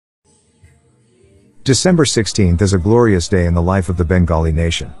December 16th is a glorious day in the life of the Bengali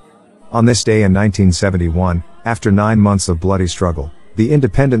nation. On this day in 1971, after 9 months of bloody struggle, the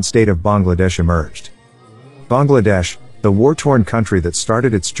independent state of Bangladesh emerged. Bangladesh, the war-torn country that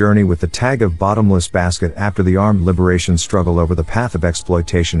started its journey with the tag of bottomless basket after the armed liberation struggle over the path of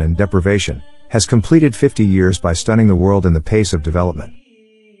exploitation and deprivation, has completed 50 years by stunning the world in the pace of development.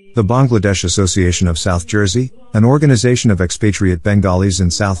 The Bangladesh Association of South Jersey, an organization of expatriate Bengalis in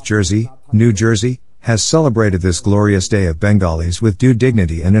South Jersey, New Jersey, has celebrated this glorious day of Bengalis with due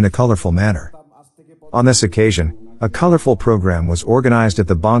dignity and in a colorful manner. On this occasion, a colorful program was organized at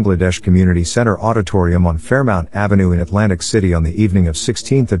the Bangladesh Community Center Auditorium on Fairmount Avenue in Atlantic City on the evening of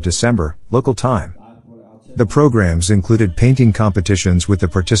 16th of December, local time. The programs included painting competitions with the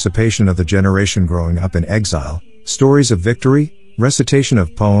participation of the generation growing up in exile, stories of victory, recitation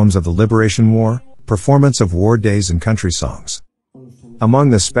of poems of the Liberation War, performance of war days and country songs.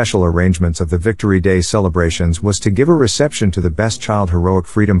 Among the special arrangements of the Victory Day celebrations was to give a reception to the best child heroic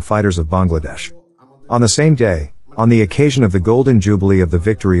freedom fighters of Bangladesh. On the same day, on the occasion of the Golden Jubilee of the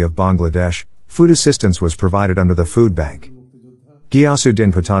Victory of Bangladesh, food assistance was provided under the food bank.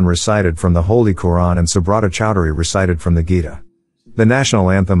 Ghiasuddin Pathan recited from the Holy Quran and Subrata Chowdhury recited from the Gita. The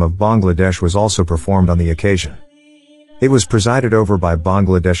national anthem of Bangladesh was also performed on the occasion. It was presided over by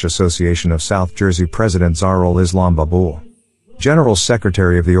Bangladesh Association of South Jersey President Zahrul Islam Babul. General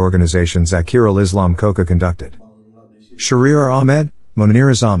Secretary of the organization Zakirul Islam Koka conducted. Shahriar Ahmed,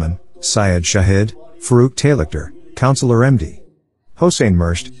 Munir Zaman, Syed Shahid, Farooq Tailakter, Councillor MD. Hossein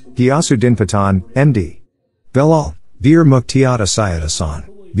Murshed, Ghiasuddin Pathan, MD. Belal, Bir Muktiyata Syed Hassan,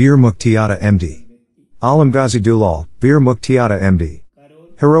 Bir Muktiyata MD. Alam Ghazi Dulal, Bir Muktiyata MD.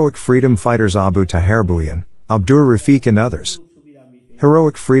 Heroic freedom fighters Abu Tahir Bhuiyan, Abdur Rafiq and others.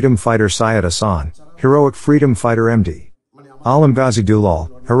 Heroic freedom fighter Syed Hassan, Heroic freedom fighter MD. Alam Ghazi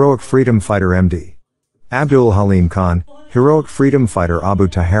Dulal, Heroic freedom fighter MD. Abdul Halim Khan, Heroic freedom fighter Abu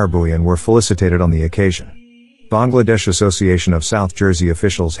Tahir Bhuiyan were felicitated on the occasion. Bangladesh Association of South Jersey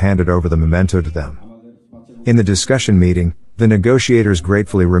officials handed over the memento to them. In the discussion meeting, the negotiators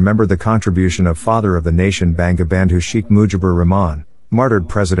gratefully remembered the contribution of father of the nation Bangabandhu Sheikh Mujibur Rahman, martyred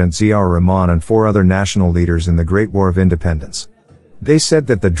President Ziaur Rahman and 4 other national leaders in the Great War of Independence. They said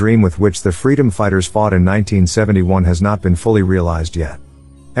that the dream with which the freedom fighters fought in 1971 has not been fully realized yet.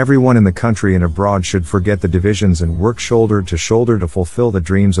 Everyone in the country and abroad should forget the divisions and work shoulder to shoulder to fulfill the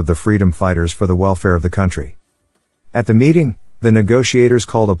dreams of the freedom fighters for the welfare of the country. At the meeting, the negotiators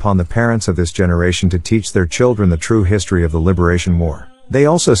called upon the parents of this generation to teach their children the true history of the Liberation War. They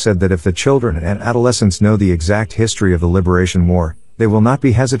also said that if the children and adolescents know the exact history of the Liberation War, they will not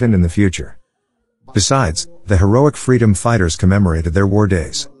be hesitant in the future. Besides, the heroic freedom fighters commemorated their war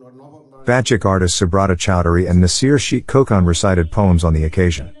days. Bachic artists Subrata Chowdhury and Nasir Sheikh Kokan recited poems on the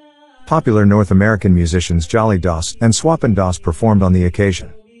occasion. Popular North American musicians Jolly Das and Swapan Das performed on the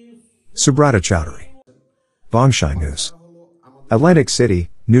occasion. Subrata Chowdhury. Bongshai News. Atlantic City,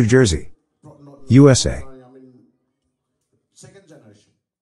 New Jersey, USA.